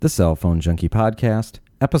The Cell Phone Junkie Podcast,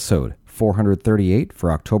 episode 438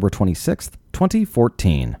 for October 26th,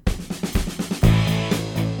 2014.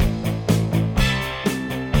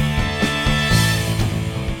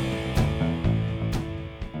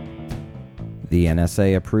 The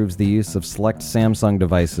NSA approves the use of select Samsung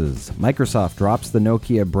devices. Microsoft drops the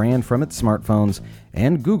Nokia brand from its smartphones,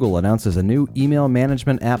 and Google announces a new email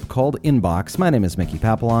management app called Inbox. My name is Mickey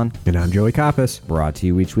Papillon. And I'm Joey Koppas. Brought to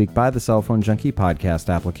you each week by the Cell Phone Junkie podcast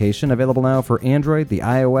application, available now for Android, the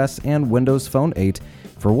iOS, and Windows Phone 8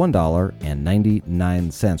 for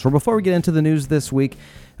 $1.99. Well, before we get into the news this week,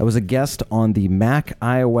 I was a guest on the Mac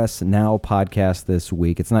iOS Now podcast this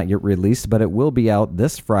week. It's not yet released, but it will be out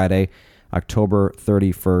this Friday, October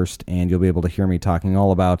 31st, and you'll be able to hear me talking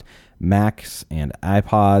all about Macs and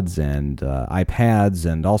iPods and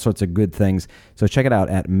iPads and all sorts of good things. So check it out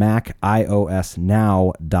at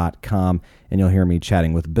maciosnow.com, and you'll hear me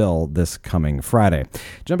chatting with Bill this coming Friday.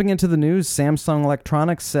 Jumping into the news, Samsung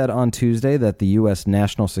Electronics said on Tuesday that the U.S.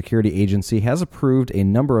 National Security Agency has approved a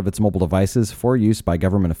number of its mobile devices for use by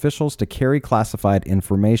government officials to carry classified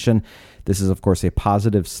information. This is, of course, a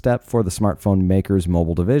positive step for the smartphone maker's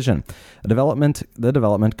mobile division. The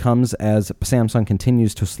development comes as Samsung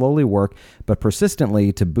continues to slowly work, but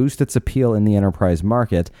persistently to boost its appeal in the enterprise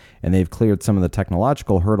market, and they've cleared some of the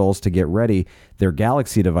technological hurdles to get ready their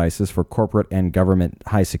Galaxy devices for corporate and government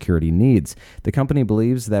high-security needs. The company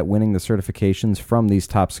believes that winning the certifications from these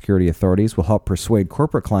top security authorities will help persuade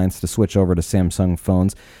corporate clients to switch over to Samsung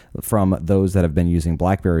phones from those that have been using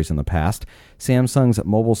BlackBerries in the past. Samsung's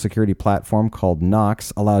mobile security platform called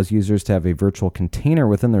Knox allows users to have a virtual container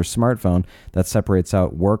within their smartphone that separates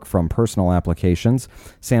out work from personal applications.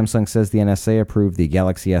 Samsung says the NSA approved the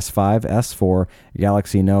Galaxy S5, S4,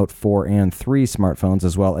 Galaxy Note 4 and 3 smartphones,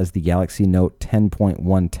 as well as the Galaxy Note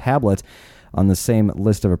 10.1 tablet. On the same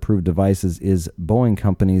list of approved devices is Boeing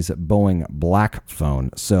Company's Boeing Black phone.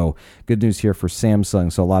 So good news here for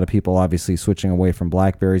Samsung. So a lot of people obviously switching away from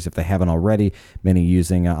BlackBerries if they haven't already, many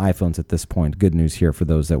using iPhones at this point. Good news here for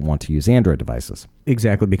those that want to use Android devices.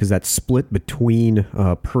 Exactly, because that split between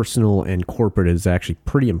personal and corporate is actually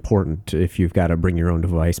pretty important if you've got to bring your own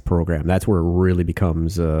device program. That's where it really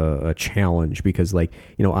becomes a challenge because,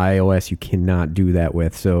 iOS you cannot do that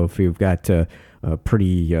with. So if you've got a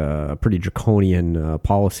pretty draconian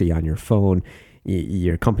policy on your phone,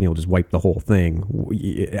 your company will just wipe the whole thing,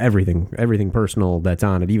 everything personal that's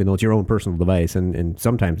on it, even though it's your own personal device. And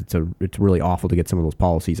sometimes it's really awful to get some of those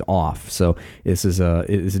policies off. So this is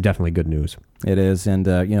definitely good news. It is, and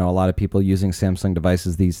a lot of people using Samsung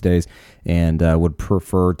devices these days and would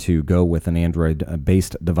prefer to go with an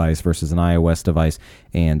Android-based device versus an iOS device,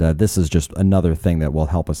 and this is just another thing that will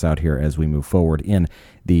help us out here as we move forward in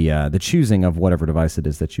the choosing of whatever device it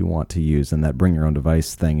is that you want to use, and that bring your own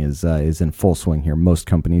device thing is in full swing here. Most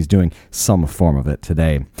companies doing some form of it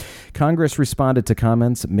today. Congress responded to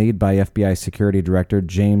comments made by FBI Security Director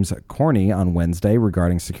James Corney on Wednesday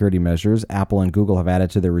regarding security measures Apple and Google have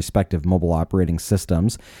added to their respective mobile operating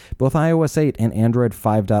systems. Both iOS 8 and Android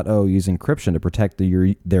 5.0 use encryption to protect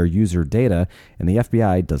their user data, and the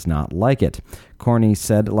FBI does not like it. Corney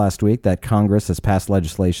said last week that Congress has passed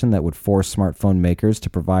legislation that would force smartphone makers to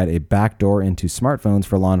provide a backdoor into smartphones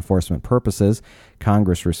for law enforcement purposes.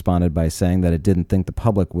 Congress responded by saying that it didn't think the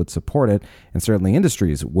public would support it, and certainly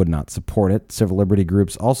industries would not support it. Civil liberty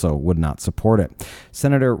groups also would not support it.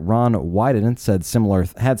 Senator Ron Wyden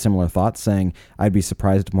had similar thoughts, saying, "I'd be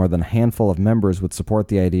surprised if more than a handful of members would support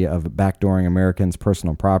the idea of backdooring Americans'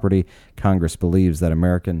 personal property. Congress believes that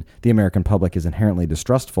the American public is inherently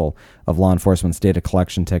distrustful of law enforcement's data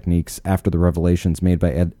collection techniques after the revelations made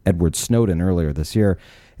by Edward Snowden earlier this year."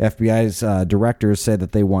 FBI's directors say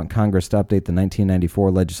that they want Congress to update the 1994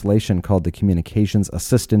 legislation called the Communications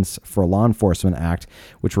Assistance for Law Enforcement Act,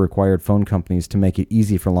 which required phone companies to make it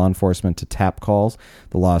easy for law enforcement to tap calls.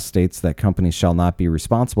 The law states that companies shall not be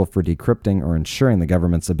responsible for decrypting or ensuring the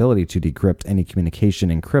government's ability to decrypt any communication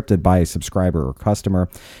encrypted by a subscriber or customer.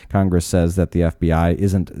 Congress says that the FBI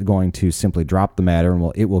isn't going to simply drop the matter,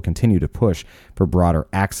 and it will continue to push for broader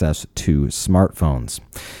access to smartphones.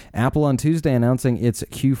 Apple on Tuesday announcing its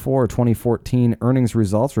Q4 2014 earnings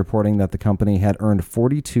results, reporting that the company had earned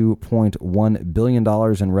 $42.1 billion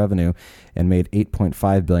in revenue and made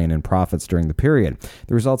 $8.5 billion in profits during the period.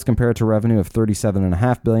 The results compare to revenue of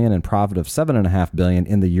 $37.5 billion and profit of $7.5 billion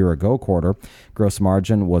in the year-ago quarter. Gross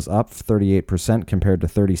margin was up 38% compared to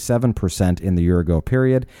 37% in the year-ago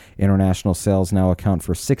period. International sales now account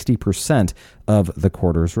for 60% of the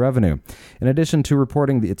quarter's revenue. In addition to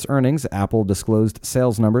reporting its earnings, Apple disclosed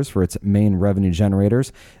sales numbers for its main revenue generators.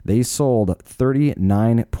 years. They sold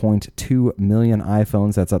 39.2 million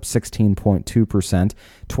iPhones. That's up 16.2%.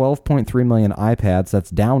 12.3 million iPads. That's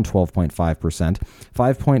down 12.5%.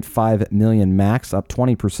 5.5 million Macs, up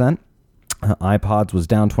 20%. iPods was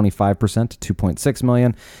down 25% to 2.6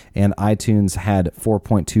 million, and iTunes had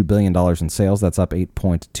 $4.2 billion in sales. That's up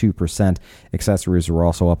 8.2%. Accessories were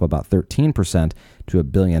also up about 13% to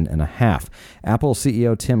 $1.5 billion. Apple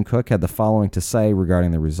CEO Tim Cook had the following to say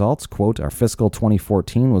regarding the results, quote, "Our fiscal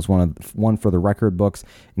 2014 was one for the record books,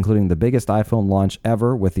 including the biggest iPhone launch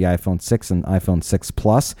ever with the iPhone 6 and iPhone 6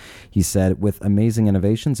 Plus." He said, "With amazing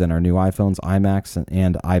innovations in our new iPhones, iMacs,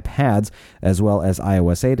 and iPads, as well as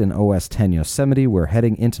iOS 8 and OS 10 Yosemite, we're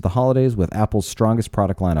heading into the holidays with Apple's strongest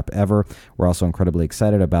product lineup ever. We're also incredibly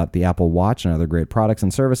excited about the Apple Watch and other great products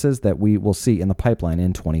and services that we will see in the pipeline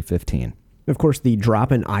in 2015. Of course, the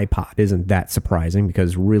drop in iPod isn't that surprising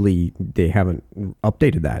because really they haven't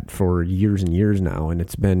updated that for years and years now. And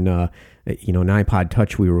it's been, an iPod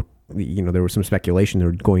Touch, there was some speculation there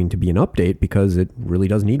was going to be an update because it really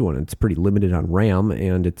does need one. It's pretty limited on RAM,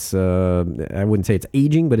 and it's, I wouldn't say it's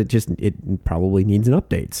aging, but it probably needs an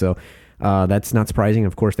update. So that's not surprising.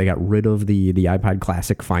 Of course, they got rid of the iPod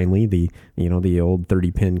Classic finally. The old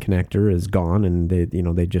 30-pin connector is gone, and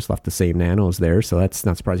they just left the same nanos there. So that's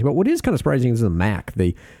not surprising. But what is kind of surprising is the Mac.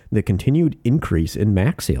 The continued increase in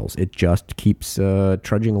Mac sales. It just keeps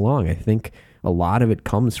trudging along. I think a lot of it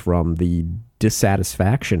comes from the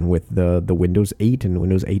dissatisfaction with the Windows 8 and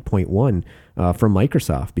Windows 8.1 from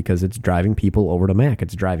Microsoft, because it's driving people over to Mac.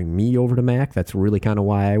 It's driving me over to Mac. That's really kind of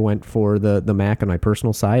why I went for the Mac on my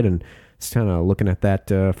personal side, and it's kind of looking at that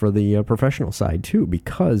for the professional side too,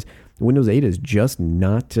 because Windows 8 is just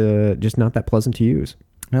not that pleasant to use.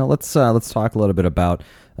 Now let's talk a little bit about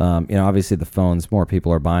obviously the phones. More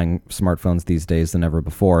people are buying smartphones these days than ever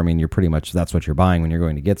before. I mean, that's what you're buying when you're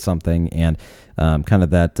going to get something, and kind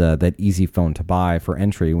of that easy phone to buy for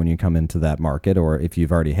entry when you come into that market, or if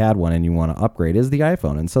you've already had one and you want to upgrade, is the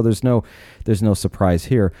iPhone. And so there's no surprise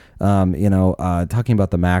here. Talking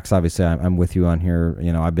about the Macs, obviously I'm with you on here.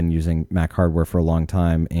 I've been using Mac hardware for a long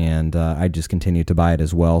time, and I just continue to buy it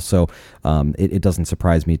as well. So it doesn't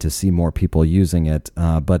surprise me to see more people using it.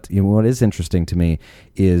 But what is interesting to me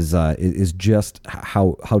is just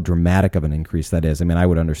how dramatic of an increase that is. I mean, I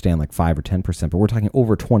would understand like 5 or 10%, but we're talking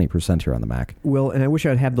over 20% here on the Mac. Well, and I wish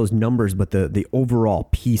I'd have those numbers, but the overall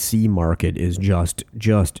PC market is just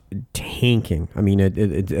tanking. I mean,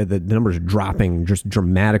 the numbers are dropping just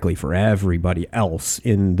dramatically for everybody else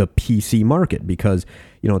in the PC market because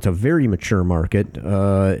it's a very mature market,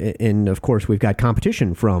 and of course we've got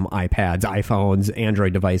competition from iPads, iPhones,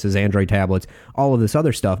 Android devices, Android tablets, all of this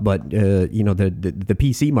other stuff. But the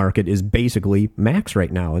PC market is basically Macs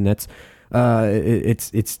right now, and that's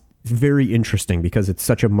it's very interesting because it's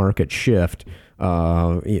such a market shift,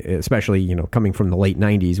 especially coming from the late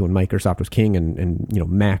 90s when Microsoft was king, and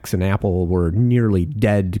Macs and Apple were nearly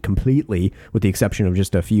dead completely, with the exception of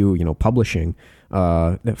just a few publishing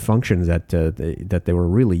functions that they were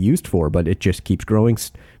really used for. But it just keeps growing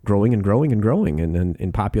and growing and growing, and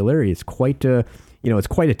in popularity, it's quite it's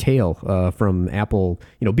quite a tale from Apple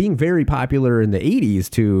being very popular in the 80s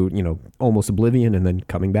to almost oblivion and then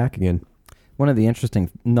coming back again. One of the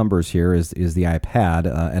interesting numbers here is the iPad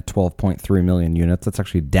at 12.3 million units. That's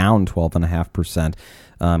actually down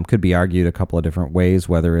 12.5%. Could be argued a couple of different ways,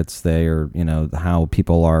 whether it's how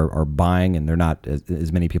people are buying, and they're not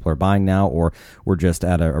as many people are buying now, or we're just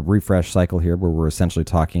at a refresh cycle here where we're essentially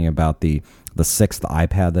talking about the sixth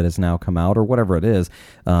iPad that has now come out, or whatever it is.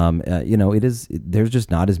 There's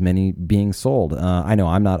just not as many being sold. I know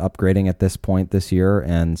I'm not upgrading at this point this year,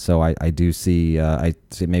 and so I do see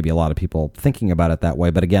maybe a lot of people thinking about it that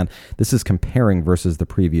way. But again, this is comparing versus the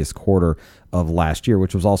previous quarter of last year,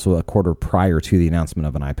 which was also a quarter prior to the announcement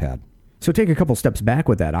of an iPad. So take a couple steps back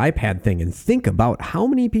with that iPad thing and think about how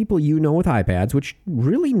many people with iPads, which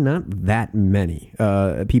really not that many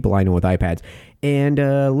people I know with iPads. And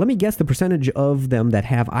let me guess, the percentage of them that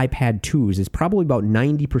have iPad 2s is probably about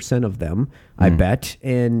 90% of them, I bet.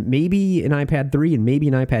 And maybe an iPad 3 and maybe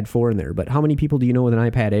an iPad 4 in there. But how many people do you know with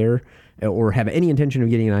an iPad Air or have any intention of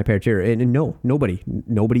getting an iPad Air? And no, nobody.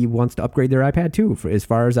 Nobody wants to upgrade their iPad 2 as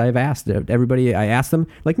far as I've asked. Everybody, I asked them,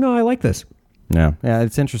 like, no, I like this. Yeah,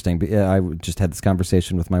 it's interesting. But yeah, I just had this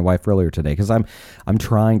conversation with my wife earlier today because I'm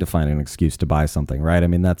trying to find an excuse to buy something, right? I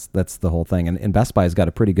mean, that's the whole thing. And Best Buy's got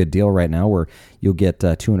a pretty good deal right now where you'll get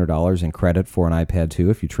 $200 in credit for an iPad 2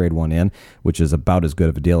 if you trade one in, which is about as good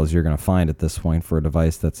of a deal as you're going to find at this point for a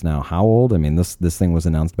device that's now how old? I mean, this thing was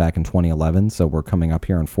announced back in 2011, so we're coming up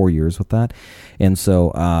here on 4 years with that. And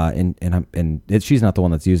so, she's not the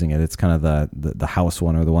one that's using it. It's kind of the house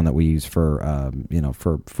one or the one that we use for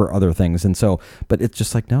for other things. And so. But it's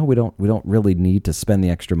just like, no, we don't really need to spend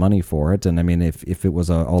the extra money for it. And I mean, if it was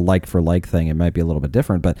a like for like thing, it might be a little bit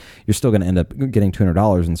different, but you're still going to end up getting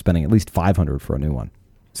 $200 and spending at least $500 for a new one.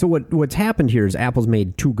 So what's happened here is Apple's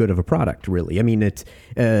made too good of a product, really. I mean, it's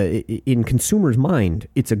in consumers' mind,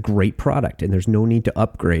 it's a great product and there's no need to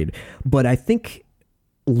upgrade. But I think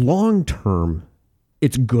long term,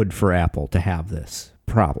 it's good for Apple to have this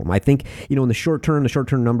problem. I think, in the short term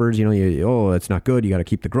numbers, it's not good. You got to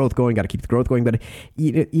keep the growth going, But,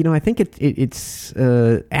 I think it's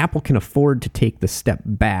Apple can afford to take the step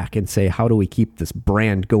back and say, how do we keep this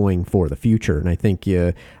brand going for the future? And I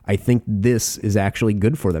think this is actually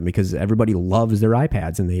good for them because everybody loves their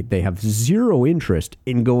iPads and they have zero interest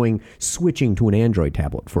in switching to an Android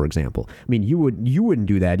tablet, for example. I mean, you wouldn't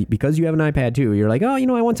do that because you have an iPad too. You're like, I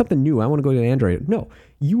want something new. I want to go to Android. No,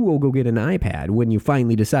 you will go get an iPad when you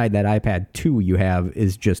finally decide that iPad 2 you have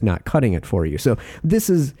is just not cutting it for you. So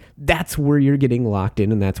that's where you're getting locked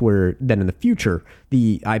in, and that's where then in the future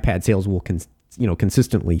the iPad sales will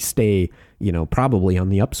consistently stay probably on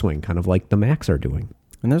the upswing, kind of like the Macs are doing.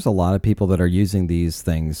 And there's a lot of people that are using these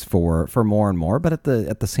things for more and more, but at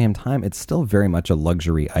the same time, it's still very much a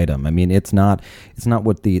luxury item. I mean, it's not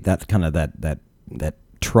what that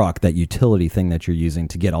truck, that utility thing that you're using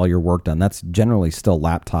to get all your work done. That's generally still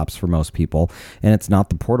laptops for most people, and it's not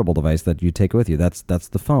the portable device that you take with you. That's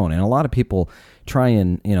the phone. And a lot of people try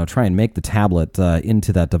and make the tablet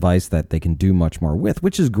into that device that they can do much more with,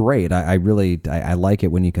 which is great. I really like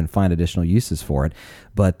it when you can find additional uses for it.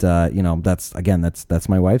 But that's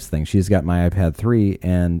my wife's thing. She's got my iPad 3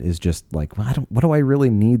 and is just like, what do I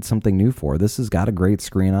really need something new for? This has got a great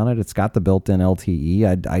screen on it. It's got the built-in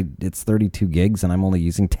LTE. It's 32 gigs and I'm only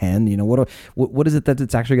using 10. What is it that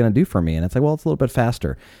it's actually going to do for me? And it's like, well, it's a little bit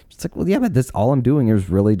faster. It's like, well, yeah, but all I'm doing is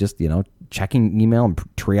really just checking email and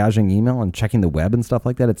triaging email and checking the web and stuff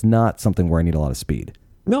like that. It's not something where I need a lot of speed.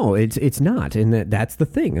 No, it's not, and that's the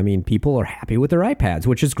thing. I mean, people are happy with their iPads,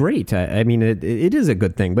 which is great. I mean, it is a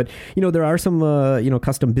good thing. But there are some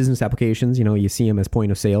custom business applications. You see them as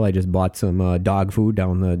point of sale. I just bought some dog food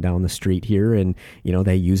down the street here, and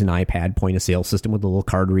they use an iPad point of sale system with a little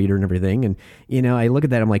card reader and everything. And I look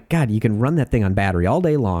at that, I'm like, God, you can run that thing on battery all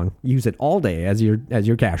day long, use it all day as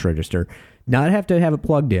your cash register. Not have to have it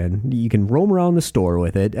plugged in. You can roam around the store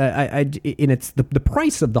with it. And it's the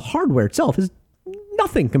price of the hardware itself is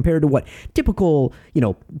nothing compared to what typical,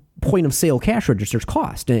 point of sale cash registers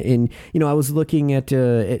cost. And I was looking at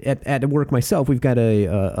work myself. We've got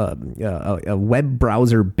a web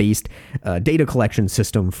browser based data collection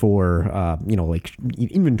system for like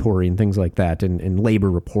inventory and things like that, and labor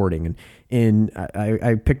reporting. And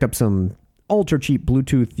I picked up some ultra cheap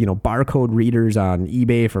Bluetooth barcode readers on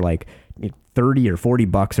eBay for like $30 or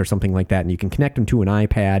 $40 or something like that, and you can connect them to an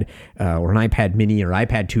iPad or an iPad Mini or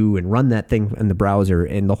iPad 2 and run that thing in the browser.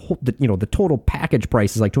 And the total package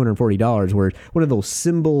price is like $240, where one of those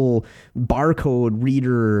symbol barcode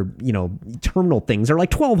reader terminal things are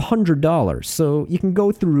like $1,200. So you can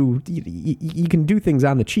go through, you can do things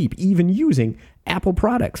on the cheap, even using Apple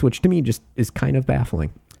products, which to me just is kind of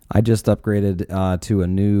baffling. I just upgraded to a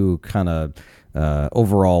new kind of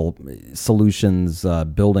overall solutions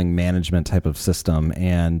building management type of system,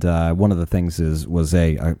 and one of the things was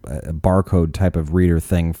a barcode type of reader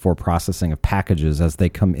thing for processing of packages as they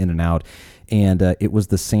come in and out. And it was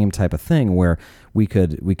the same type of thing where we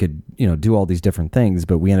could do all these different things,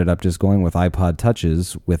 but we ended up just going with iPod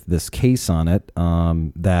Touches with this case on it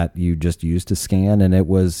that you just used to scan, and it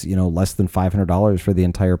was less than $500 for the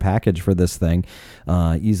entire package for this thing.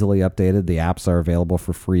 Easily updated. The apps are available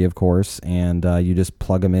for free, of course, and you just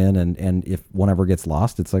plug them in, and if one ever gets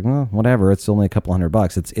lost, it's like, well, whatever. It's only a couple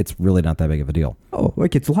 $100. It's really not that big of a deal. Oh,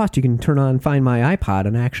 like it's lost, you can turn on Find My iPod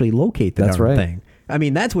and actually locate the darn thing. I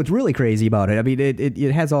mean, that's what's really crazy about it. I mean,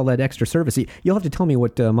 it has all that extra service. You'll have to tell me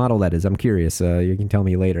what model that is. I'm curious. You can tell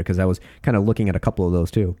me later because I was kind of looking at a couple of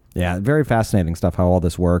those too. Yeah, very fascinating stuff how all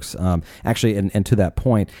this works. Actually, and to that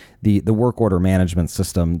point, the work order management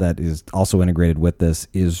system that is also integrated with this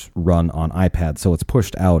is run on iPads. So it's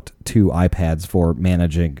pushed out to iPads for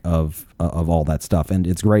managing of all that stuff. And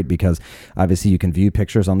it's great because obviously you can view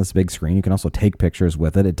pictures on this big screen. You can also take pictures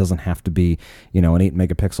with it. It doesn't have to be, an 8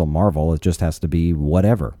 megapixel Marvel. It just has to be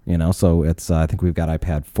whatever, So it's, I think we've got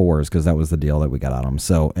iPad 4s because that was the deal that we got on them.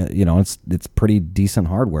 So, it's pretty decent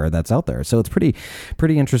hardware that's out there. So it's pretty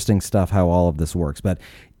interesting stuff how all of this works. But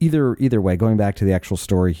either way, going back to the actual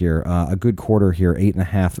story here, a good quarter here,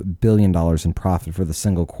 $8.5 billion in profit for the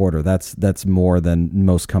single quarter. That's more than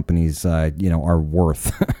most companies, are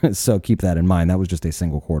worth. So keep that in mind. That was just a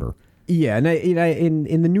single quarter. Yeah, and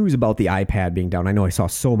in the news about the iPad being down, I know I saw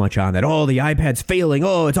so much on that. Oh, the iPad's failing.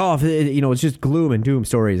 Oh, it's off. It's just gloom and doom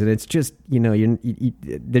stories, and it's just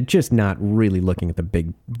they're just not really looking at the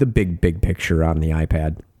big picture on the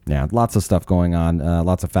iPad. Yeah, lots of stuff going on,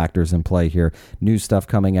 lots of factors in play here. New stuff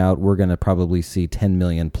coming out. We're going to probably see 10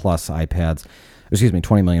 million plus iPads.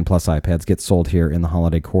 20 million plus iPads get sold here in the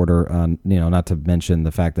holiday quarter. Not to mention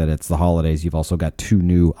the fact that it's the holidays. You've also got 2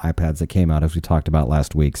 new iPads that came out, as we talked about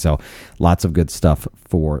last week. So lots of good stuff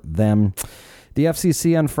for them. The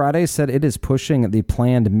FCC on Friday said it is pushing the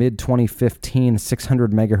planned mid-2015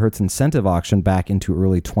 600 megahertz incentive auction back into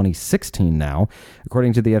early 2016 now.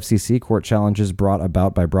 According to the FCC, court challenges brought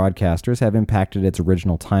about by broadcasters have impacted its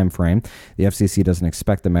original time frame. The FCC doesn't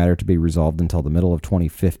expect the matter to be resolved until the middle of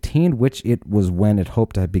 2015, which it was when it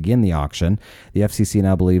hoped to begin the auction. The FCC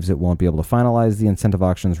now believes it won't be able to finalize the incentive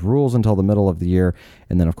auction's rules until the middle of the year,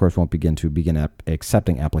 and then, of course, won't begin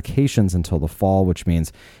accepting applications until the fall, which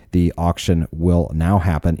means the auction will now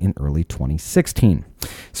happen in early 2016.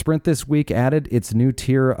 Sprint this week added a new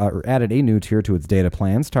tier to its data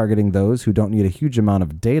plans, targeting those who don't need a huge amount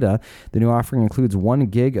of data. The new offering includes 1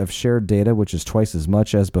 gig of shared data, which is twice as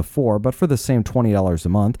much as before, but for the same $20 a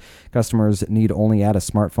month. Customers need only add a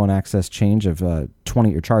smartphone access charge of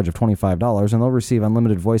 $25, and they'll receive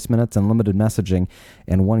unlimited voice minutes, unlimited messaging,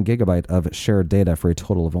 and 1 gigabyte of shared data for a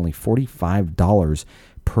total of only $45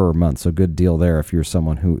 per month. So good deal there if you're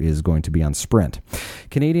someone who is going to be on Sprint.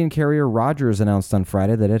 Canadian carrier Rogers announced on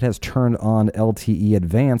Friday that it has turned on LTE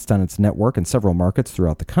Advanced on its network in several markets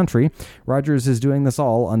throughout the country. Rogers is doing this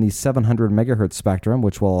all on the 700 megahertz spectrum,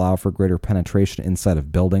 which will allow for greater penetration inside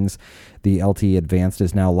of buildings. The LTE Advanced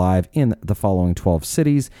is now live in the following 12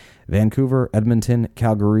 cities: Vancouver, Edmonton,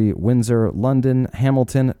 Calgary, Windsor, London,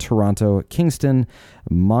 Hamilton, Toronto, Kingston,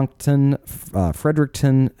 Moncton,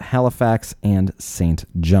 Fredericton, Halifax, and St.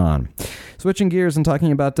 John. Switching gears and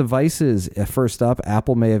talking about devices. First up,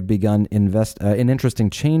 Apple may have begun an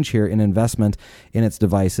interesting change here in investment in its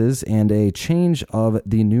devices, and a change of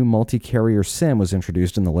the new multi-carrier SIM was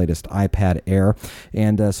introduced in the latest iPad Air.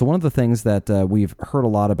 And so one of the things that we've heard a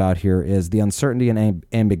lot about here is the uncertainty and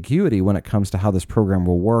ambiguity when it comes to how this program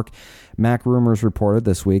will work. Mac Rumors reported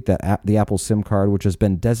this week that the Apple SIM card, which has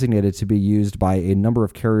been designated to be used by a number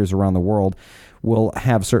of carriers around the world, will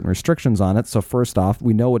have certain restrictions on it. So first off,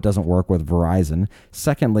 we know it doesn't work with Verizon.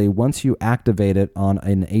 Secondly, once you activate it on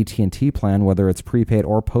an AT&T plan, whether it's prepaid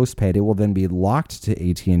or postpaid, it will then be locked to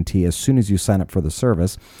AT&T as soon as you sign up for the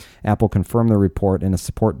service. Apple confirmed the report in a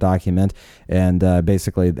support document, and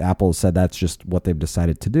basically Apple said that's just what they've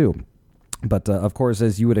decided to do. But, of course,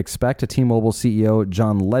 as you would expect, T-Mobile CEO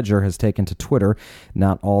John Legere has taken to Twitter,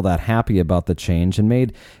 not all that happy about the change, and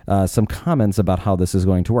made some comments about how this is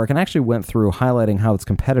going to work, and actually went through highlighting how its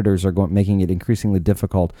competitors are making it increasingly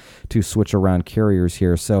difficult to switch around carriers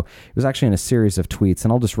here. So it was actually in a series of tweets,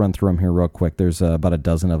 and I'll just run through them here real quick. There's about a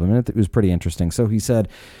dozen of them, and it was pretty interesting. So he said,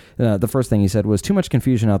 the first thing he said was, too much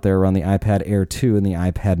confusion out there around the iPad Air 2 and the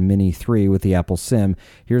iPad Mini 3 with the Apple SIM.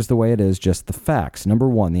 Here's the way it is, just the facts. Number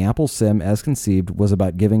one, the Apple SIM, as conceived, was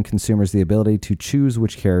about giving consumers the ability to choose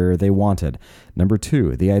which carrier they wanted. Number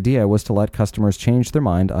two, the idea was to let customers change their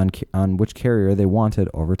mind on which carrier they wanted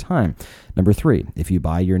over time. Number three, if you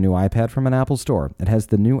buy your new iPad from an Apple store, it has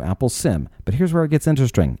the new Apple SIM. But here's where it gets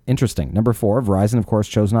interesting. Number four, Verizon, of course,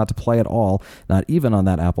 chose not to play at all, not even on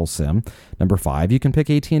that Apple SIM. Number five, you can pick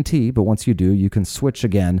AT&T, but once you do, you can switch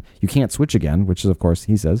again. You can't switch again, which is, of course,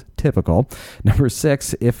 he says, typical. Number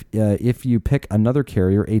six, if you pick another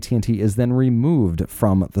carrier, AT&T is then removed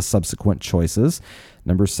from the subsequent choices.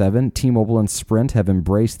 Number 7, T-Mobile and Sprint have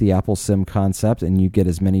embraced the Apple SIM concept, and you get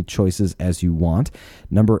as many choices as you want.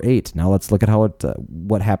 Number 8, now let's look at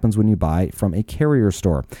what happens when you buy from a carrier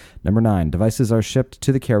store. Number 9, devices are shipped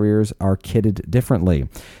to the carriers are kitted differently.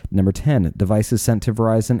 Number 10, devices sent to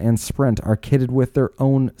Verizon and Sprint are kitted with their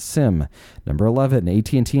own SIM. Number 11,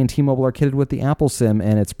 AT&T and T-Mobile are kitted with the Apple SIM,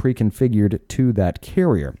 and it's pre-configured to that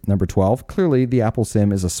carrier. Number 12, clearly the Apple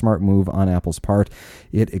SIM is a smart move on Apple's part.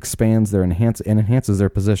 It expands enhances their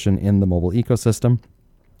position in the mobile ecosystem.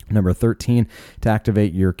 Number 13, to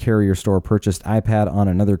activate your carrier store purchased iPad on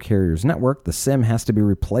another carrier's network, the SIM has to be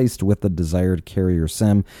replaced with the desired carrier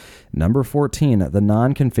SIM. Number 14, the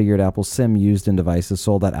non-configured Apple SIM used in devices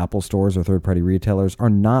sold at Apple stores or third-party retailers are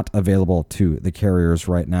not available to the carriers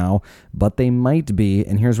right now, but they might be,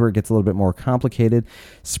 and here's where it gets a little bit more complicated.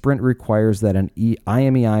 Sprint requires that an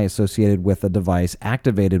IMEI associated with a device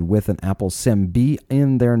activated with an Apple SIM be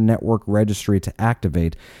in their network registry to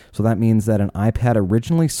activate. So that means that an iPad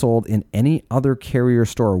originally sold in any other carrier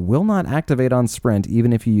store will not activate on Sprint,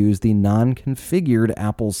 even if you use the non-configured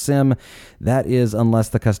Apple SIM. That is, unless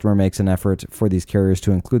the customer makes an effort for these carriers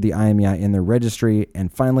to include the IMEI in their registry.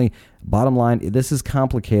 And finally, bottom line, this is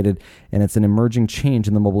complicated, and it's an emerging change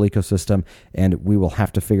in the mobile ecosystem, and we will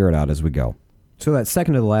have to figure it out as we go. So that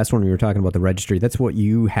second to the last one, we were talking about the registry. That's what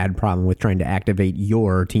you had problem with trying to activate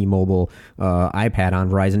your T-Mobile iPad on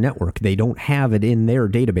Verizon network. They don't have it in their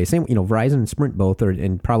database. Same, Verizon and Sprint both,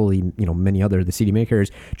 and probably many other the CDMA carriers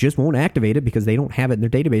just won't activate it because they don't have it in their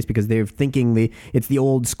database because they're thinking it's the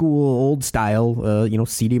old school, old style,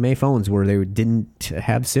 CDMA phones where they didn't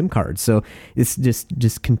have SIM cards. So this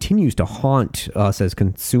just continues to haunt us as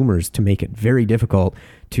consumers to make it very difficult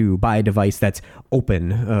to buy a device that's open,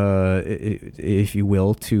 if you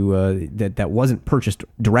will, to that wasn't purchased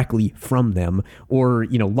directly from them, or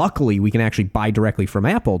luckily we can actually buy directly from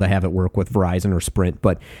Apple to have it work with Verizon or Sprint.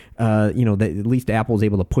 But at least Apple is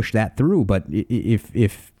able to push that through. But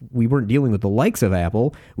if we weren't dealing with the likes of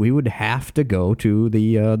Apple, we would have to go to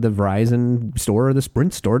the Verizon store or the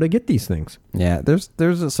Sprint store to get these things. Yeah,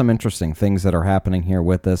 there's some interesting things that are happening here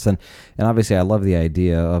with this, and obviously I love the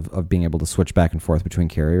idea of being able to switch back and forth between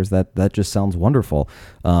carriers. That just sounds wonderful.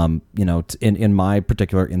 In my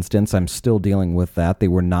particular instance, I'm still dealing with that. They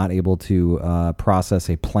were not able to process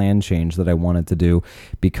a plan change that I wanted to do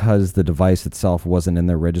because the device itself wasn't in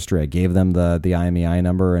their registry. I gave them the IMEI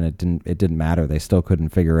number, and it didn't matter. They still couldn't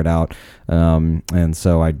figure it out, and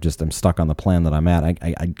so I'm stuck on the plan that I'm at.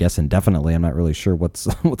 I guess indefinitely. I'm not really sure what's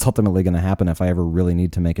ultimately going to happen if I ever really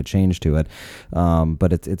need to make a change to it.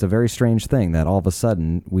 But it's a very strange thing that all of a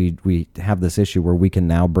sudden we have this issue where we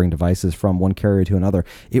can now bring devices from one carrier to another.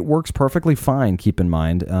 It works perfectly fine. Keep in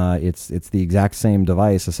mind, it's the exact same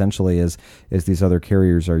device essentially as these other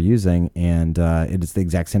carriers are using, and it is the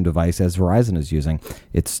exact same device as Verizon is using.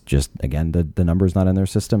 It's just, again, the number's not in their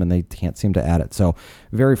system, and they can't seem to add it. So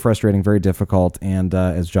very frustrating, very difficult, and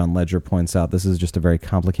as John Ledger points out, this is just a very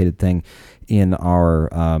complicated thing in our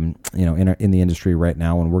in the industry right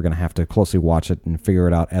now, and we're going to have to closely watch it and figure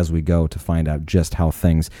it out as we go to find out just how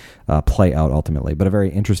things play out ultimately. But a very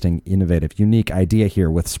interesting, innovative, unique idea here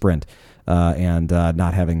with Sprint. And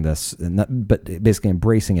not having this, but basically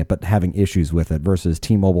embracing it, but having issues with it versus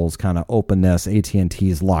T-Mobile's kind of openness,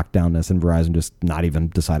 AT&T's lockdownness, and Verizon just not even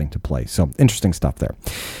deciding to play. So interesting stuff there.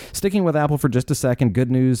 Sticking with Apple for just a second, good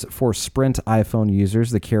news for Sprint iPhone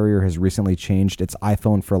users. The carrier has recently changed its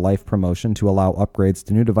iPhone for Life promotion to allow upgrades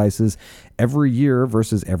to new devices every year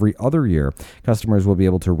versus every other year. Customers will be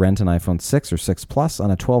able to rent an iPhone 6 or 6 Plus on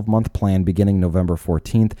a 12-month plan beginning November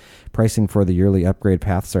 14th. Pricing for the yearly upgrade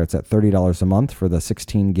path starts at $30 a month for the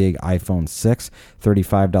 16 gig iPhone 6,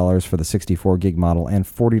 $35 for the 64 gig model, and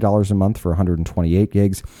 $40 a month for 128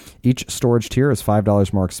 gigs. Each storage tier is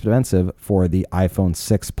 $5 more expensive for the iPhone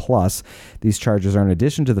 6 Plus. These charges are in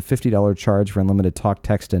addition to the $50 charge for unlimited talk,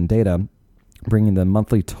 text, and data, bringing the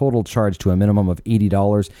monthly total charge to a minimum of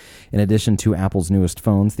 $80. In addition to Apple's newest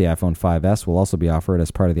phones, the iPhone 5S will also be offered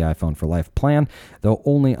as part of the iPhone for Life plan, though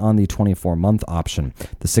only on the 24-month option.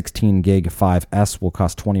 The 16 gig 5S will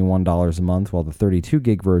cost $21 a month, while the 32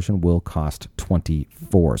 gig version will cost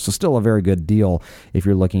 $24. So still a very good deal if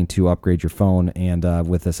you're looking to upgrade your phone, and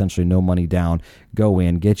with essentially no money down, go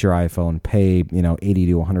in, get your iPhone, pay $80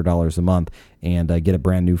 to $100 a month, and get a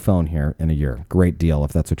brand new phone here in a year. Great deal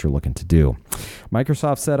if that's what you're looking to do.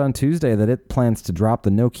 Microsoft said on Tuesday that it plans to drop the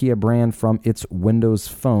Nokia brand from its Windows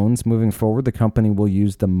phones. Moving forward, the company will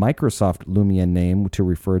use the Microsoft Lumia name to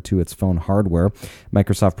refer to its phone hardware.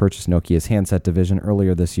 Microsoft purchased Nokia's handset division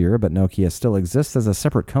earlier this year, but Nokia still exists as a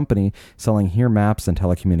separate company selling Here Maps and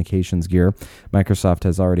telecommunications gear. Microsoft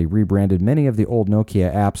has already rebranded many of the old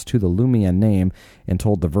Nokia apps to the Lumia name and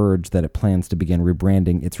told The Verge that it plans to begin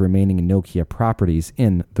rebranding its remaining Nokia properties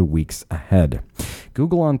in the weeks ahead.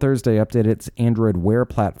 Google on Thursday updated its Android Wear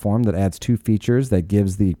platform that adds two features that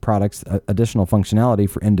gives the products additional functionality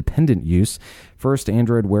for independent use. First,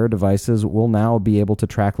 Android Wear devices will now be able to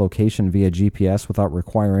track location via GPS without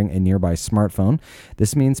requiring a nearby smartphone.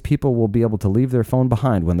 This means people will be able to leave their phone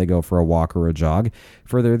behind when they go for a walk or a jog.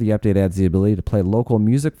 Further, the update adds the ability to play local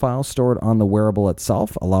music files stored on the wearable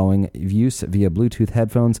itself, allowing use via Bluetooth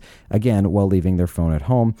headphones, again, while leaving their phone at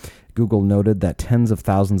home. Google noted that tens of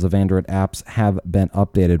thousands of Android apps have been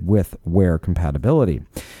updated with Wear compatibility.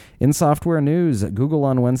 In software news, Google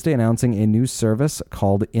on Wednesday announcing a new service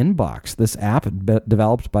called Inbox. This app,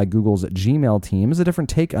 developed by Google's Gmail team, is a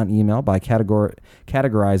different take on email by categorizing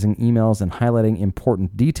emails and highlighting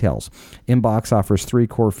important details. Inbox offers three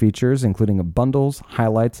core features, including bundles,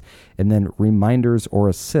 highlights, and then reminders or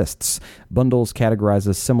assists. Bundles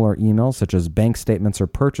categorizes similar emails, such as bank statements or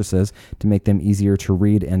purchases, to make them easier to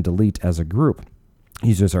read and delete as a group.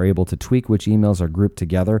 Users are able to tweak which emails are grouped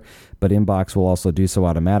together, but Inbox will also do so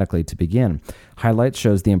automatically to begin. Highlights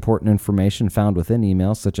shows the important information found within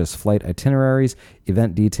emails, such as flight itineraries,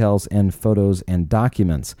 event details, and photos and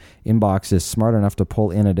documents. Inbox is smart enough to pull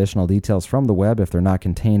in additional details from the web if they're not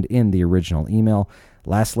contained in the original email.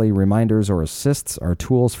 Lastly, reminders or assists are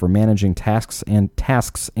tools for managing tasks and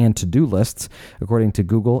to-do lists. According to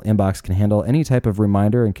Google, Inbox can handle any type of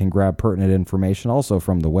reminder and can grab pertinent information also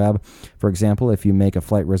from the web. For example, if you make a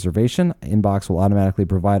flight reservation, Inbox will automatically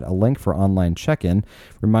provide a link for online check-in.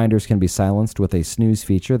 Reminders can be silenced with a snooze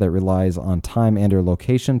feature that relies on time and/or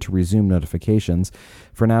location to resume notifications.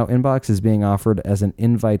 For now, Inbox is being offered as an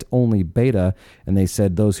invite-only beta, and they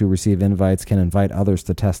said those who receive invites can invite others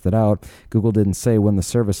to test it out. Google didn't say when the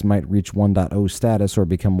service might reach 1.0 status or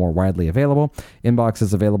become more widely available. Inbox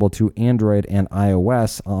is available to Android and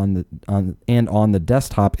iOS on the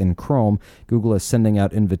desktop in Chrome. Google is sending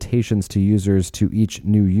out invitations to users. To each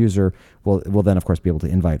new user will then, of course, be able to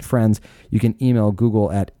invite friends. You can email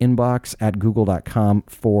Google at inbox@google.com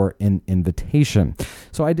for an invitation.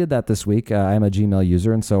 So I did that this week. I'm a Gmail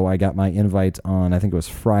user, and so I got my invite on, I think it was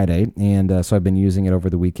Friday, and so I've been using it over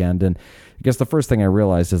the weekend. And I guess the first thing I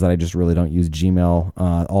realized is that I just really don't use Gmail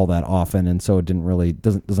all that often, and so it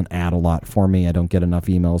doesn't add a lot for me. I don't get enough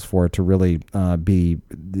emails for it to really be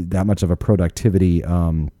that much of a productivity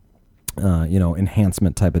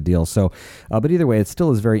enhancement type of deal. So, but either way, it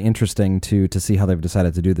still is very interesting to see how they've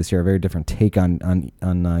decided to do this here. A very different take on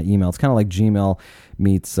email. It's kind of like Gmail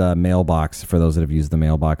meets Mailbox, for those that have used the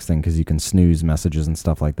Mailbox thing, because you can snooze messages and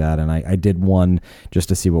stuff like that. And I did one just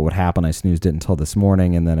to see what would happen. I snoozed it until this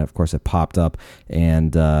morning, and then of course it popped up,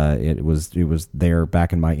 and it was there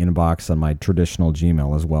back in my inbox on my traditional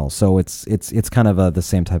Gmail as well. So it's kind of the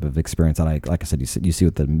same type of experience that like I said, you see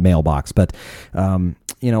with the Mailbox, but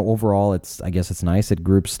overall, I guess it's nice. It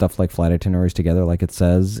groups stuff like flight itineraries together, like it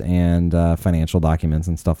says, and financial documents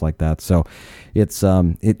and stuff like that. So it's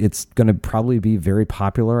going to probably be very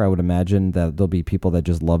popular. I would imagine that there'll be people that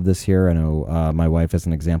just love this here. I know my wife, as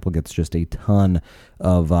an example, gets just a ton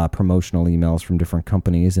of promotional emails from different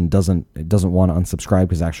companies and doesn't want to unsubscribe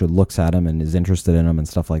because actually looks at them and is interested in them and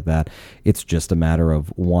stuff like that. It's just a matter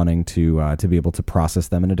of wanting to be able to process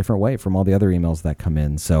them in a different way from all the other emails that come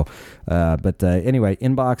in. So, anyway,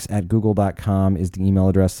 inbox@google.com is the email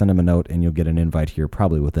address. Send them a note and you'll get an invite here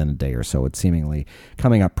probably within a day or so. It's seemingly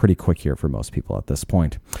coming up pretty quick here for most people at this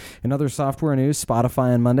point. In other software news,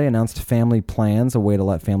 Spotify on Monday announced Family Plans, a way to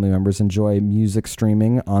let family members enjoy music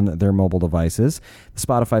streaming on their mobile devices. The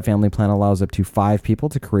Spotify Family Plan allows up to 5 people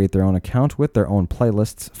to create their own account with their own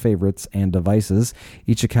playlists, favorites, and devices.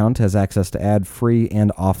 Each account has access to ad-free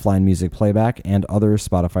and offline music playback and other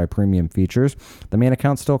Spotify premium features. The main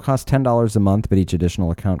account still costs $10 a month, but each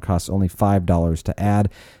additional account costs only $5 to add.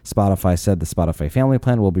 Spotify said the Spotify Family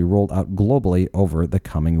Plan will be rolled out globally over the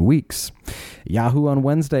coming weeks. Yahoo on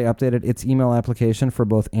Wednesday updated its email application for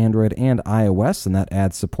both Android and iOS, and that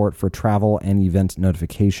adds support for travel and event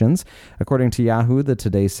notifications. According to Yahoo, the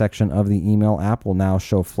Today section of the email app will now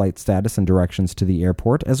show flight status and directions to the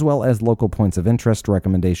airport, as well as local points of interest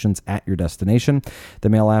recommendations at your destination. The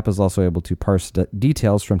Mail app is also able to parse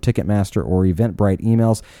details from Ticketmaster or Eventbrite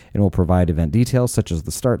emails and will provide event details such as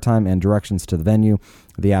the start time and directions to the venue.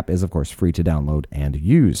 The app is, of course, free to download and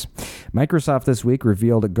use. Microsoft this week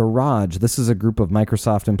revealed Garage. This is a group of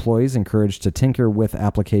Microsoft employees encouraged to tinker with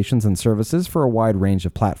applications and services for a wide range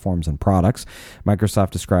of platforms and products.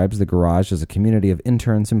 Microsoft describes the Garage as a community of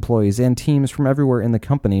interns, employees, and teams from everywhere in the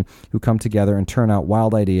company who come together and turn out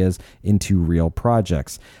wild ideas into real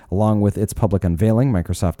projects. Along with its public unveiling,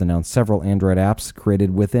 Microsoft announced several Android apps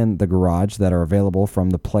created within the Garage that are available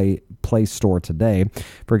from the Play Store today.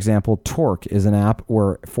 For example, Torque is an app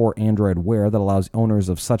for Android Wear that allows owners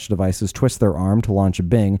of such devices twist their arm to launch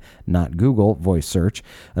Bing, not Google, voice search.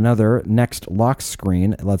 Another, Next Lock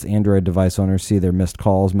Screen, lets Android device owners see their missed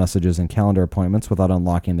calls, messages, and calendar appointments without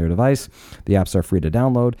unlocking their device. The apps are free to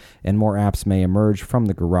download, and more apps may emerge from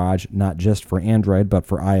the Garage, not just for Android, but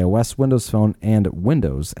for iOS, Windows Phone, and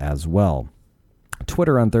Windows as well.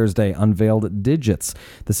 Twitter on Thursday unveiled Digits.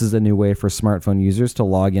 This is a new way for smartphone users to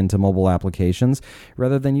log into mobile applications.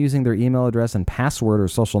 Rather than using their email address and password or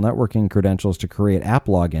social networking credentials to create app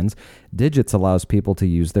logins, Digits allows people to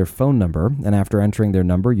use their phone number, and after entering their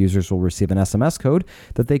number, users will receive an SMS code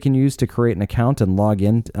that they can use to create an account and log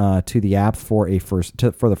in to the app for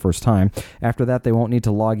the first time. After that, they won't need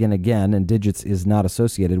to log in again, and Digits is not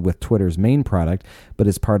associated with Twitter's main product, but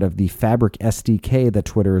is part of the Fabric SDK that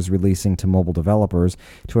Twitter is releasing to mobile developers.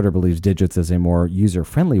 Twitter believes Digits is a more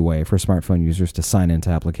user-friendly way for smartphone users to sign into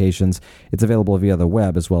applications. It's available via the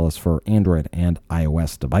web as well as for Android and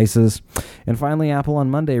iOS devices. And finally, Apple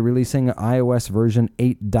on Monday releasing iOS version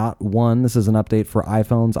 8.1. This is an update for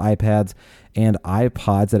iPhones, iPads, and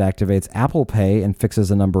iPods that activates Apple Pay and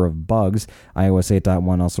fixes a number of bugs. iOS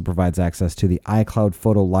 8.1 also provides access to the iCloud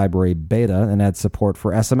Photo Library beta and adds support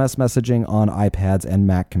for SMS messaging on iPads and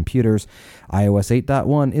Mac computers. iOS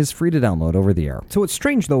 8.1 is free to download over the air. So it's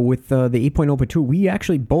strange though with the 8.0.2, we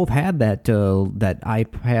actually both had that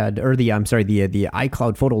iPad or the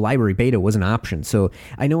iCloud Photo Library beta was an option. So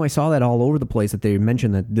I know I saw that all over the place that they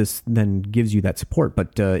mentioned that this then gives you that support,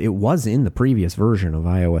 but it was in the previous version of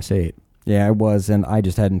iOS 8. Yeah, I was, and I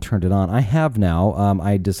just hadn't turned it on. I have now.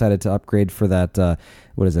 I decided to upgrade for that,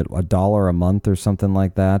 what is it, $1 a month or something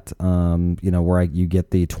like that, where you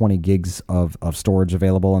get the 20 gigs of storage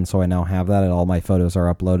available, and so I now have that, and all my photos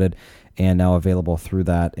are uploaded and now available through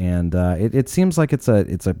that. And it seems like it's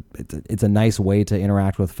a nice way to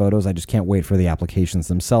interact with photos. I just can't wait for the applications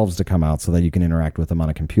themselves to come out so that you can interact with them on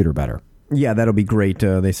a computer better. Yeah, that'll be great.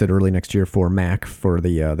 They said early next year for Mac for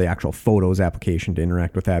the actual Photos application to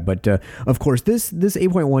interact with that. But of course, this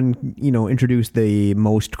 8.1 introduced the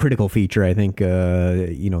most critical feature. I think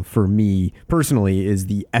for me personally is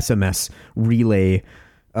the SMS relay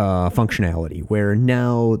functionality, where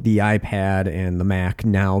now the iPad and the Mac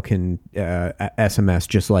now can SMS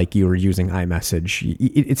just like you were using iMessage.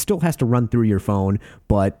 It still has to run through your phone,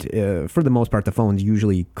 but for the most part, the phone's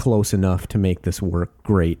usually close enough to make this work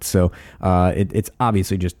great. So it's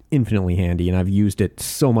obviously just infinitely handy, and I've used it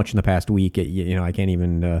so much in the past week. I can't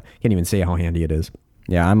even say how handy it is.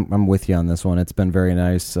 Yeah, I'm with you on this one. It's been very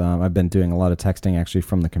nice. I've been doing a lot of texting actually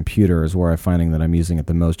from the computer is where I'm finding that I'm using it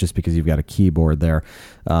the most, just because you've got a keyboard there,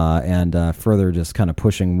 and further just kind of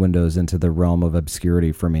pushing Windows into the realm of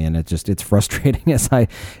obscurity for me. And it's frustrating as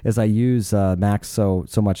I use Mac so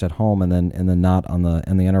much at home, and then not on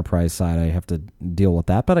the enterprise side. I have to deal with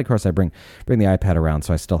that. But of course, I bring the iPad around,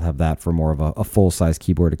 so I still have that for more of a full size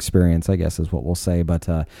keyboard experience, I guess is what we'll say. But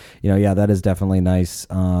yeah, that is definitely nice.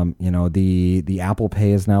 The Apple Pay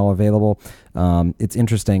is now available. It's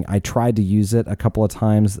interesting. I tried to use it a couple of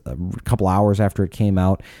times, a couple hours after it came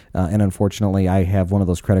out, and unfortunately, I have one of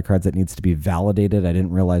those credit cards that needs to be validated. I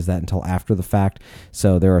didn't realize that until after the fact.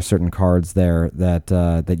 So there are certain cards there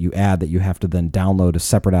that you add that you have to then download a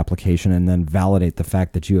separate application and then validate the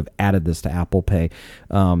fact that you have added this to Apple Pay.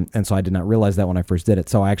 And so I did not realize that when I first did it.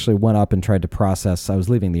 So I actually went up and tried to process. I was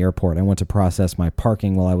leaving the airport. I went to process my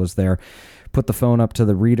parking while I was there. Put the phone up to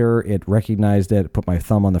the reader, it recognized it, put my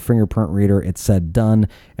thumb on the fingerprint reader, it said done,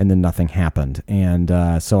 and then nothing happened. And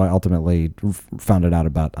so I ultimately found it out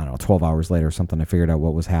about, 12 hours later or something. I figured out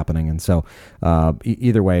what was happening. And so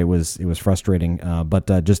either way, it was frustrating.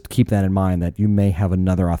 But just keep that in mind that you may have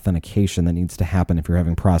another authentication that needs to happen if you're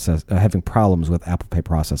having problems with Apple Pay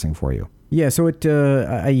processing for you. Yeah, so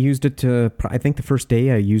I used it. I think the first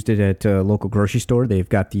day I used it at a local grocery store. They've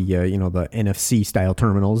got the the NFC style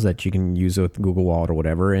terminals that you can use with Google Wallet or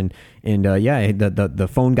whatever. And the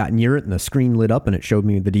phone got near it and the screen lit up and it showed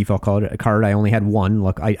me the default card. I only had one.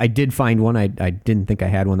 Look, I did find one. I didn't think I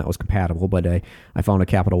had one that was compatible, but I found a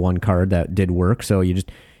Capital One card that did work. So you just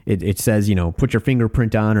it says, put your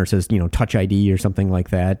fingerprint on, or it says, Touch ID or something like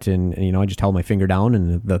that. And I just held my finger down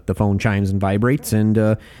and the phone chimes and vibrates. And,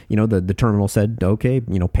 the terminal said, okay,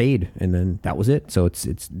 paid. And then that was it. So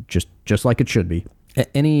it's just like it should be.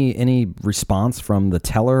 Any response from the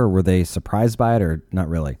teller? Or were they surprised by it or not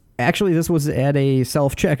really? Actually, this was at a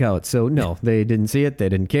self-checkout. So no, they didn't see it. They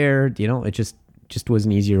didn't care. It just was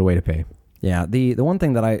an easier way to pay. Yeah, the one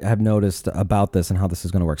thing that I have noticed about this and how this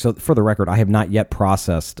is going to work. So for the record, I have not yet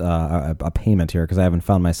processed a payment here because I haven't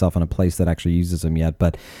found myself in a place that actually uses them yet.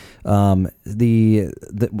 But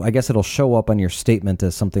I guess it'll show up on your statement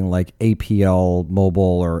as something like APL Mobile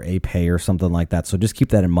or APay or something like that. So just keep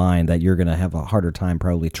that in mind that you're going to have a harder time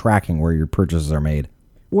probably tracking where your purchases are made.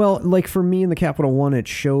 Well, like for me in the Capital One, it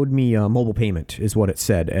showed me mobile payment is what it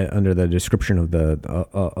said under the description of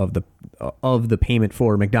the payment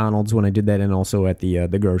for McDonald's when I did that, and also at the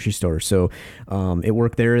grocery store. So it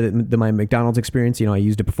worked there. My McDonald's experience, I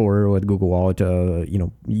used it before with Google Wallet,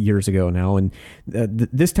 years ago now, and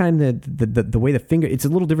this time the way the finger, it's a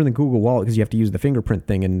little different than Google Wallet because you have to use the fingerprint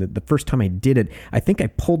thing. And the first time I did it, I think I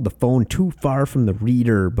pulled the phone too far from the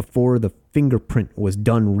reader before the fingerprint was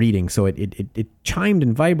done reading, so it chimed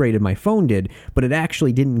and vibrated, my phone did, but it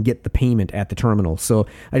actually didn't get the payment at the terminal. So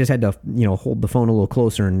I just had to hold the phone a little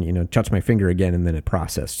closer and touch my finger again, and then it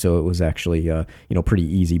processed. So it was actually pretty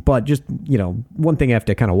easy. But just one thing I have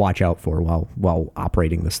to kind of watch out for while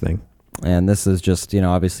operating this thing. And this is just,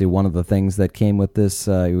 obviously one of the things that came with this.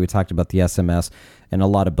 We talked about the SMS and a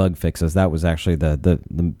lot of bug fixes. That was actually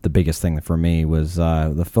the biggest thing for me was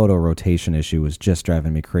the photo rotation issue was just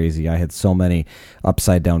driving me crazy. I had so many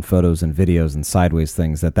upside down photos and videos and sideways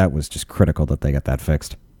things that was just critical that they got that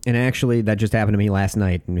fixed. And actually, that just happened to me last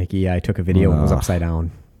night, Mickey. I took a video and it was upside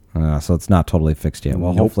down. So it's not totally fixed yet.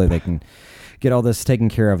 Well, Hopefully they can get all this taken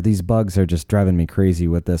care of. These bugs are just driving me crazy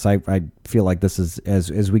with this. I feel like this is,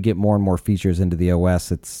 as we get more and more features into the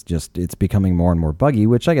OS, it's becoming more and more buggy,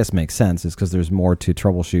 which I guess makes sense, is because there's more to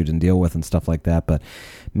troubleshoot and deal with and stuff like that. But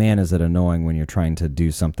man, is it annoying when you're trying to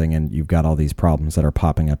do something and you've got all these problems that are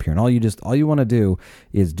popping up here. And all you want to do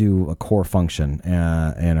is do a core function.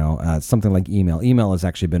 Something like email. Email has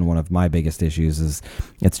actually been one of my biggest issues. Is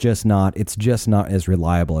it's just not as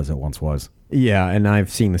reliable as it once was. Yeah, and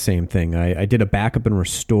I've seen the same thing. I did a backup and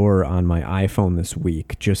restore on my iPhone this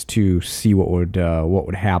week just to see what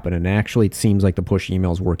would happen. And actually, it seems like the push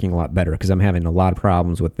email is working a lot better because I'm having a lot of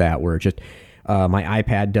problems with that. Where it just my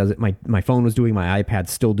iPad does it. My phone was doing. My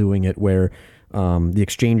iPad's still doing it. Where the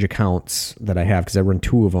Exchange accounts that I have, because I run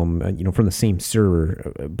two of them, from the same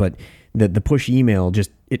server, but the push email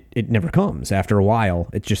just it never comes. After a while,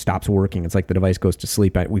 it just stops working. It's like the device goes to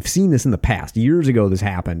sleep. We've seen this in the past. Years ago, this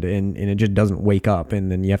happened, and it just doesn't wake up. And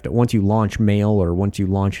then you have to, once you launch Mail or once you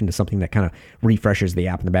launch into something that kind of refreshes the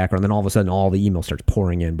app in the background, then all of a sudden all the email starts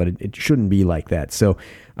pouring in. But it shouldn't be like that. So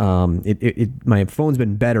my phone's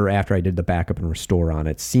been better after I did the backup and restore on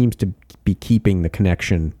it. Seems to be keeping the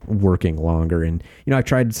connection working longer. And I've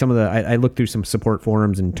tried some of I looked through some support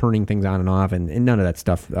forums and turning things on and off, and none of that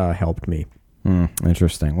stuff helped me.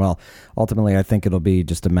 Interesting. Well, ultimately, I think it'll be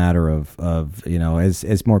just a matter of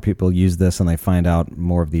as more people use this and they find out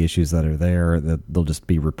more of the issues that are there, that they'll just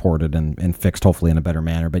be reported and fixed, hopefully in a better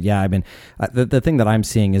manner. But yeah, I mean, the thing that I'm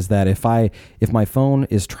seeing is that if my phone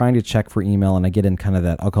is trying to check for email and I get in kind of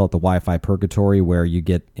that, I'll call it the Wi-Fi purgatory, where you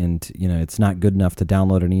get into, it's not good enough to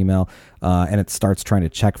download an email, and it starts trying to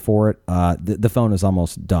check for it, the phone is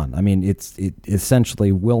almost done. I mean, it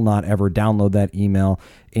essentially will not ever download that email,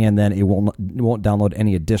 and then it won't download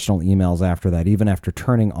any additional emails after that. Even after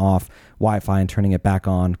turning off Wi-Fi and turning it back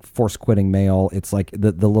on, force quitting Mail, it's like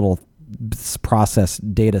the little process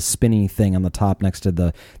data spinny thing on the top next to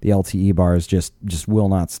the LTE bars just will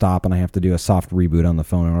not stop, and I have to do a soft reboot on the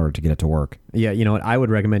phone in order to get it to work. Yeah, you know what? I would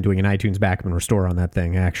recommend doing an iTunes backup and restore on that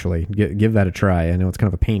thing, actually. Give that a try. I know it's kind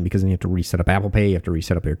of a pain because then you have to reset up Apple Pay, you have to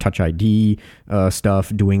reset up your Touch ID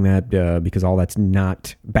stuff, doing that because all that's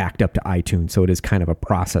not backed up to iTunes, so it is kind of a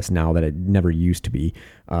process now that it never used to be.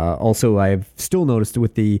 Also, I've still noticed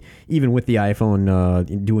even with the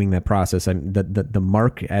iPhone doing that process, the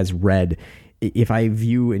mark as read, if I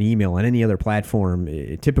view an email on any other platform,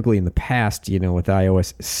 typically in the past, with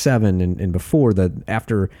iOS 7 and before,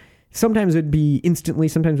 after sometimes it'd be instantly,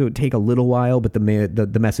 sometimes it would take a little while, but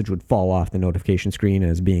the message would fall off the notification screen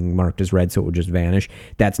as being marked as read, so it would just vanish.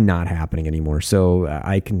 That's not happening anymore. So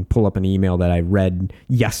I can pull up an email that I read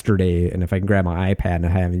yesterday, and if I can grab my iPad and I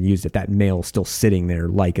haven't used it, that mail's still sitting there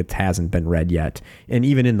like it hasn't been read yet. And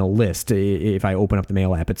even in the list, if I open up the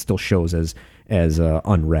Mail app, it still shows as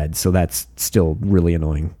unread. So that's still really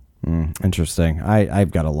annoying. Interesting.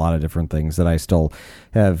 I've got a lot of different things that I still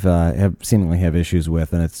have seemingly have issues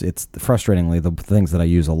with, and it's frustratingly the things that I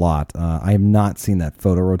use a lot. I have not seen that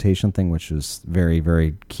photo rotation thing, which is very,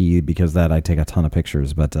 very key because that I take a ton of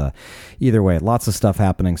pictures. But either way, lots of stuff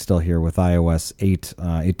happening still here with iOS 8.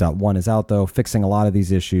 8.1 is out though, fixing a lot of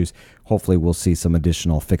these issues. Hopefully, we'll see some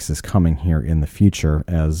additional fixes coming here in the future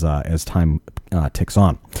as time ticks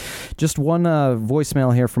on. Just one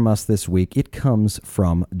voicemail here from us this week. It comes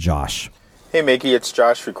from Josh. Hey, Mickey, it's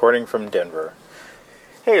Josh recording from Denver.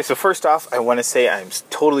 Hey, so first off, I want to say I'm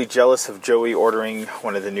totally jealous of Joey ordering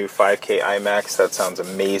one of the new 5K iMacs. That sounds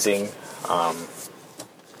amazing. Yeah,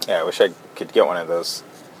 I wish I could get one of those.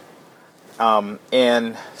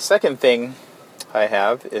 And second thing I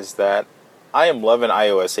have is that I am loving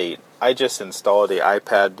iOS 8. I just installed the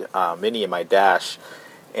iPad mini in my dash,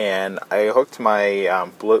 and I hooked my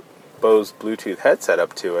Bose Bluetooth headset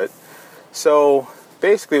up to it. So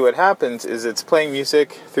basically what happens is it's playing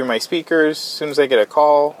music through my speakers. As soon as I get a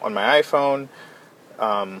call on my iPhone,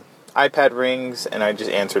 iPad rings, and I just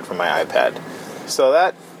answered from my iPad. So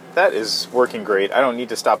that is working great. I don't need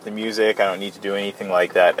to stop the music. I don't need to do anything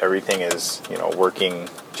like that. Everything is, working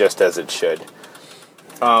just as it should.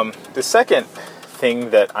 The second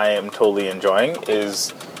thing that I am totally enjoying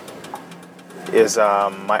is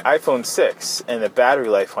my iPhone 6, and the battery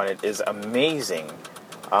life on it is amazing.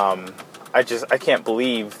 I can't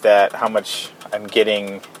believe that how much I'm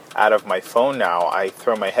getting out of my phone now. I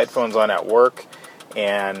throw my headphones on at work,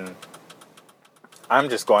 and I'm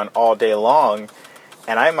just going all day long,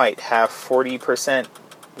 and I might have 40%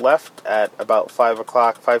 left at about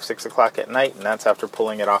 5, 6 o'clock at night, and that's after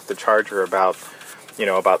pulling it off the charger about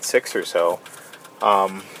 6 or so.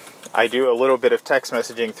 I do a little bit of text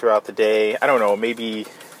messaging throughout the day. I don't know, maybe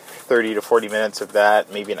 30 to 40 minutes of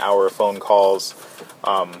that, maybe an hour of phone calls.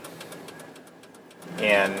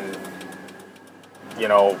 And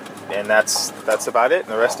that's about it.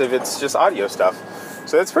 And the rest of it's just audio stuff.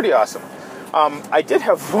 So that's pretty awesome. I did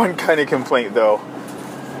have one kind of complaint though.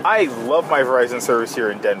 I love my Verizon service here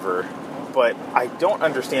in Denver, but I don't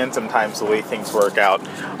understand sometimes the way things work out.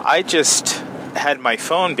 I just had my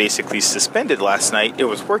phone basically suspended last night. It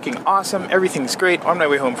was working awesome. Everything's great on my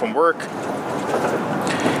way home from work.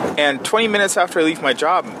 And 20 minutes after I leave my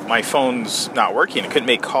job, my phone's not working. I couldn't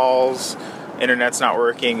make calls. Internet's not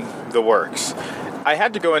working. The works. I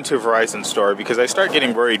had to go into a Verizon store because I started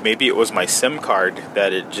getting worried. Maybe it was my SIM card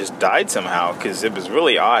that it just died somehow, because it was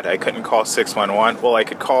really odd. I couldn't call 611. Well, I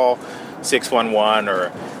could call 611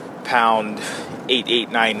 or pound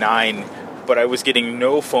 8899, but I was getting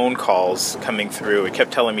no phone calls coming through. It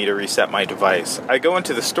kept telling me to reset my device. I go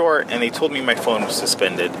into the store, and they told me my phone was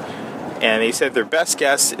suspended. And they said their best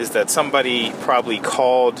guess is that somebody probably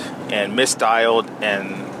called and misdialed,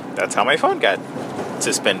 and that's how my phone got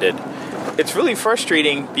suspended. It's really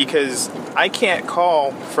frustrating because I can't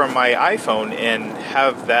call from my iPhone and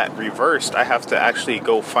have that reversed. I have to actually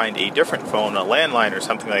go find a different phone, a landline or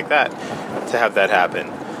something like that, to have that happen.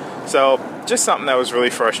 So just something that was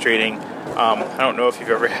really frustrating. I don't know if you've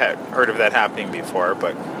ever heard of that happening before,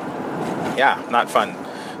 but yeah, not fun.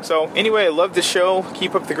 So anyway, I love the show.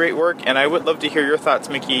 Keep up the great work, and I would love to hear your thoughts,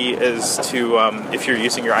 Mickey, as to if you're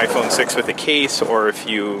using your iPhone 6 with a case, or if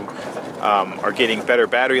you are getting better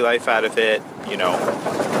battery life out of it,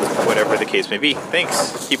 whatever the case may be.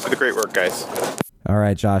 Thanks. Keep up the great work, guys. All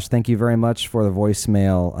right, Josh, thank you very much for the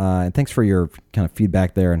voicemail, and thanks for your kind of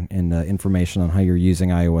feedback there and information on how you're using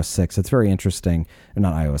iOS 6. It's very interesting.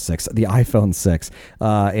 Not iOS 6, the iPhone 6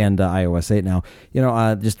 and iOS 8 now.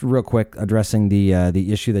 Just real quick, addressing the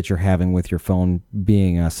issue that you're having with your phone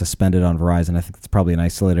being suspended on Verizon. I think it's probably an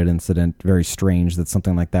isolated incident. Very strange that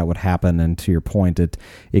something like that would happen. And to your point, it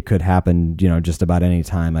could happen, just about any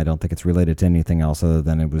time. I don't think it's related to anything else other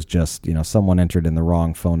than it was just, someone entered in the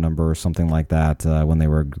wrong phone number or something like that when they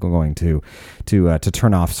were going to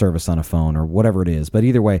turn off service on a phone or whatever it is. But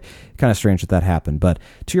either way, kind of strange that happened. But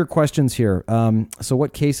to your questions here, so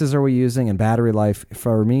what cases are we using and battery life?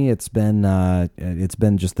 For me, it's been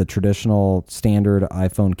just the traditional standard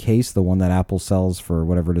iPhone case, the one that Apple sells for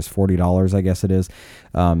whatever it is, $40, I guess it is.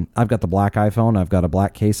 I've got the black iPhone. I've got a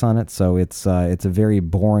black case on it, so it's a very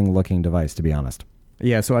boring looking device, to be honest.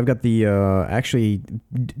 Yeah, so I've got the actually,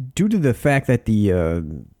 due to the fact that the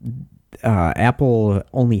Apple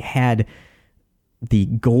only had the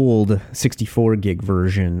gold 64 gig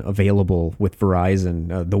version available with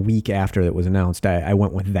Verizon the week after it was announced, I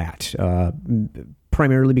went with that.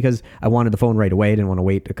 primarily because I wanted the phone right away. I didn't want to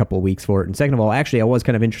wait a couple of weeks for it. And second of all, actually, I was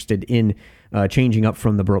kind of interested in changing up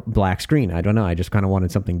from the black screen. I don't know. I just kind of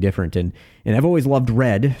wanted something different. And I've always loved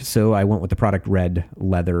red, so I went with the product red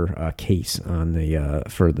leather case on the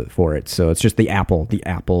for it. So it's just the actual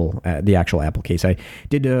Apple case. I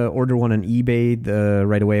did order one on eBay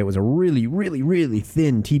right away. It was a really, really, really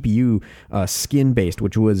thin TPU skin based,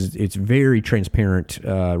 it's very transparent.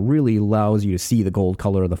 Really allows you to see the gold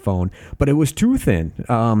color of the phone, but it was too thin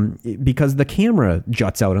because the camera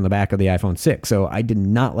juts out on the back of the iPhone 6. So I did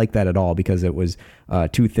not like that at all because it was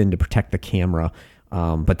too thin to protect the camera.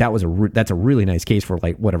 But that's a really nice case for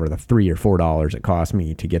like whatever the $3 or $4 it cost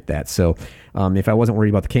me to get that. So if I wasn't worried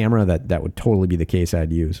about the camera, that would totally be the case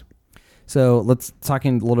I'd use. So let's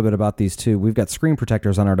talking a little bit about these two. We've got screen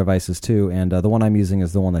protectors on our devices too, and the one I'm using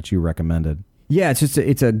is the one that you recommended. Yeah,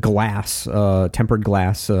 it's a glass, tempered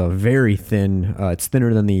glass, very thin. It's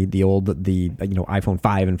thinner than the iPhone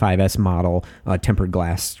 5 and 5S model tempered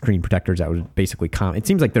glass screen protectors. That was basically common. It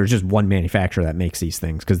seems like there's just one manufacturer that makes these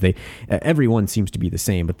things because everyone seems to be the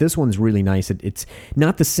same. But this one's really nice. It's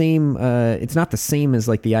not the same. It's not the same as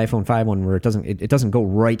like the iPhone 5 one where it doesn't go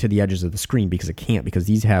right to the edges of the screen because it can't, because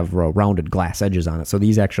these have rounded glass edges on it. So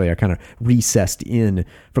these actually are kind of recessed in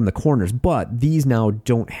from the corners. But these now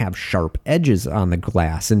don't have sharp edges on the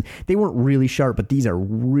glass, and they weren't really sharp, but these are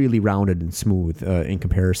really rounded and smooth in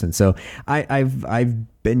comparison. So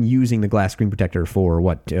I've been using the glass screen protector for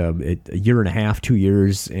a year and a half, 2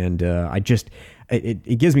 years, and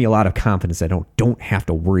it gives me a lot of confidence. I don't have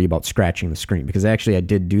to worry about scratching the screen, because actually I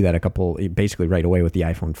did do that basically right away with the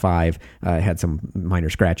iPhone 5. It had some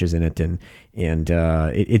minor scratches in it, and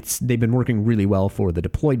they've been working really well for the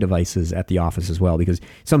deployed devices at the office as well, because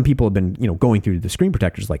some people have been going through the screen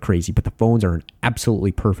protectors like crazy, but the phones are in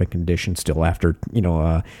absolutely perfect condition still after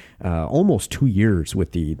almost 2 years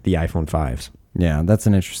with the iPhone 5s. Yeah, that's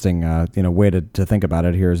an interesting way to think about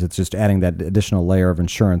it here. Is it's just adding that additional layer of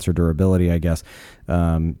insurance or durability, I guess.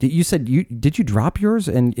 You said did you drop yours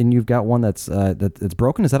and you've got one that's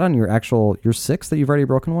broken? Is that on your 6 that you've already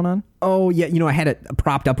broken one on? Oh yeah, I had it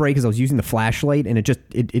propped upright because I was using the flashlight, and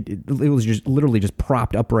it was just literally just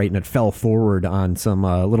propped upright, and it fell forward on some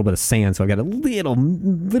little bit of sand. So I got a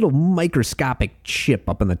little microscopic chip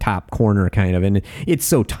up in the top corner, kind of, and it's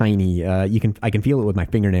so tiny. I can feel it with my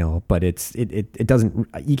fingernail, but it doesn't.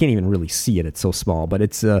 You can't even really see it. It's so small, but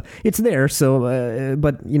it's there. So,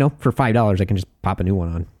 but for $5, I can just pop a new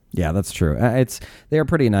one on. Yeah, that's true. They are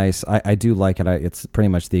pretty nice. I do like it. It's pretty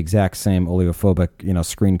much the exact same oleophobic,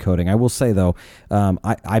 screen coating. I will say though,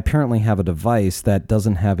 I apparently have a device that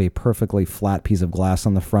doesn't have a perfectly flat piece of glass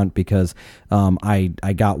on the front, because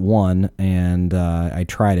I got one and I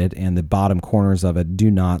tried it, and the bottom corners of it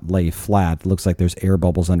do not lay flat. It looks like there's air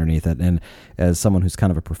bubbles underneath it, and as someone who's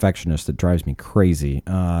kind of a perfectionist, it drives me crazy.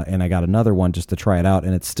 And I got another one just to try it out,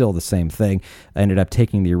 and it's still the same thing. I ended up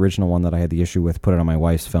taking the original one that I had the issue with, put it on my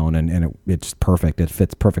wife's phone, and it's perfect. It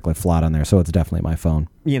fits perfectly flat on there, so it's definitely my phone.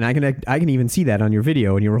 Yeah, and I can even see that on your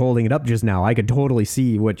video, and you were holding it up just now. I could totally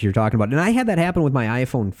see what you're talking about. And I had that happen with my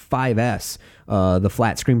iPhone 5S. The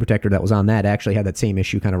flat screen protector that was on that actually had that same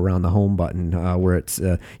issue kind of around the home button, where it's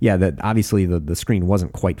that obviously the screen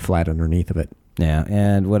wasn't quite flat underneath of it. Yeah,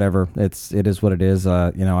 and whatever, it is what it is.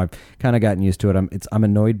 I've kind of gotten used to it. I'm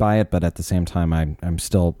annoyed by it, but at the same time,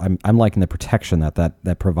 I'm liking the protection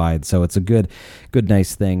that provides. So it's a good,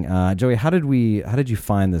 nice thing. Joey, how did you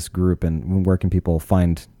find this group, and where can people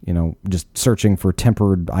find, just searching for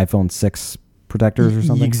tempered iPhone 6 protectors or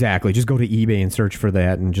something? Exactly. Just go to eBay and search for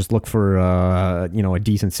that, and just look for a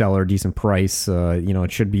decent seller, decent price.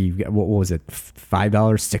 It should be, what was it, $5,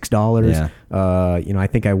 $6? Yeah.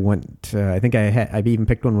 I think I've even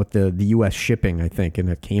picked one with the US shipping, I think, and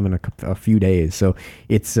it came in a few days. So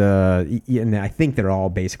it's and I think they're all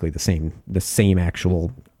basically the same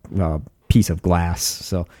actual piece of glass.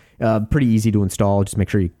 So pretty easy to install. Just make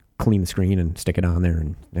sure you clean the screen and stick it on there,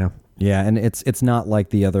 and yeah. Yeah, and it's not like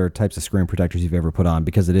the other types of screen protectors you've ever put on,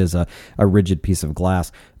 because it is a rigid piece of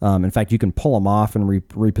glass. In fact, you can pull them off and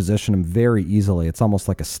reposition them very easily. It's almost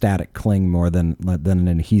like a static cling more than an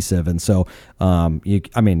adhesive, and so you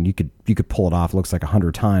could pull it off. It looks like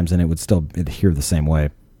 100 times, and it would still adhere the same way.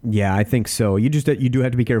 Yeah, I think so. You do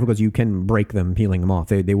have to be careful, because you can break them peeling them off.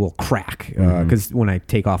 They will crack. Because when I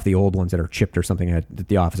take off the old ones that are chipped or something at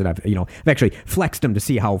the office, and I've actually flexed them to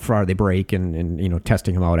see how far they break, and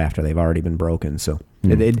testing them out after they've already been broken. So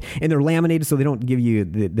and they're laminated, so they don't give you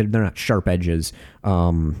they're not sharp edges.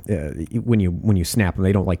 When you snap them,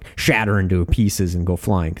 they don't like shatter into pieces and go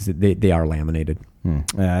flying, because they are laminated.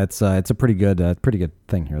 Yeah, it's a pretty good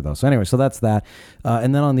thing here, though. So anyway, so that's that.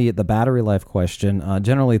 And then on the battery life question,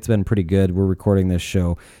 generally it's been pretty good. We're recording this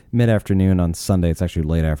show mid-afternoon on Sunday. It's actually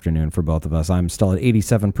late afternoon for both of us. I'm still at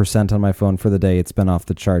 87% on my phone for the day. It's been off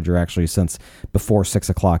the charger actually since before 6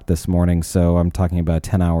 o'clock this morning, so I'm talking about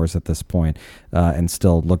 10 hours at this point, and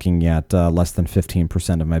still looking at less than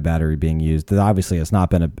 15% of my battery being used. Obviously, it's not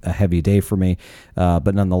been a heavy day for me,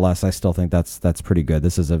 but nonetheless, I still think that's pretty good.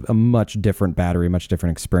 This is a much different battery, much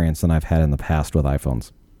different experience than I've had in the past with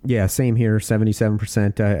iPhones. Yeah, same here,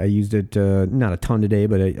 77%. I used it not a ton today,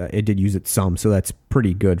 but I did use it some, so that's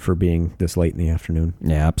pretty good for being this late in the afternoon.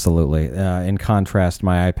 Yeah, absolutely. In contrast,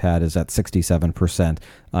 my iPad is at 67%.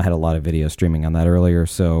 I had a lot of video streaming on that earlier,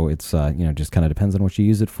 so it's just kind of depends on what you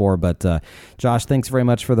use it for. But Josh, thanks very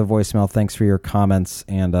much for the voicemail. Thanks for your comments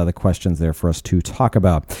and the questions there for us to talk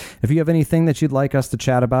about. If you have anything that you'd like us to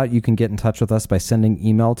chat about, you can get in touch with us by sending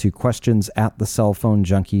email to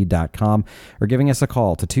questions@thecellphonejunkie.com or giving us a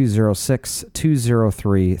call to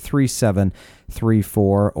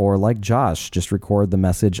 206-203-3734, or like Josh, just record the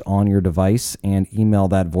message on your device and email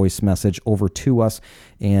that voice message over to us,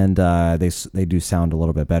 and they do sound a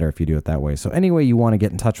little bit better if you do it that way. So any way you want to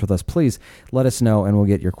get in touch with us, please let us know, and we'll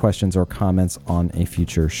get your questions or comments on a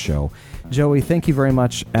future show. Joey, thank you very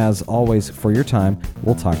much, as always, for your time.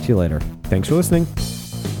 We'll talk to you later. Thanks for listening.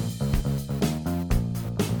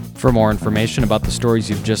 For more information about the stories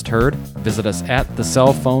you've just heard, visit us at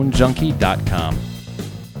thecellphonejunkie.com.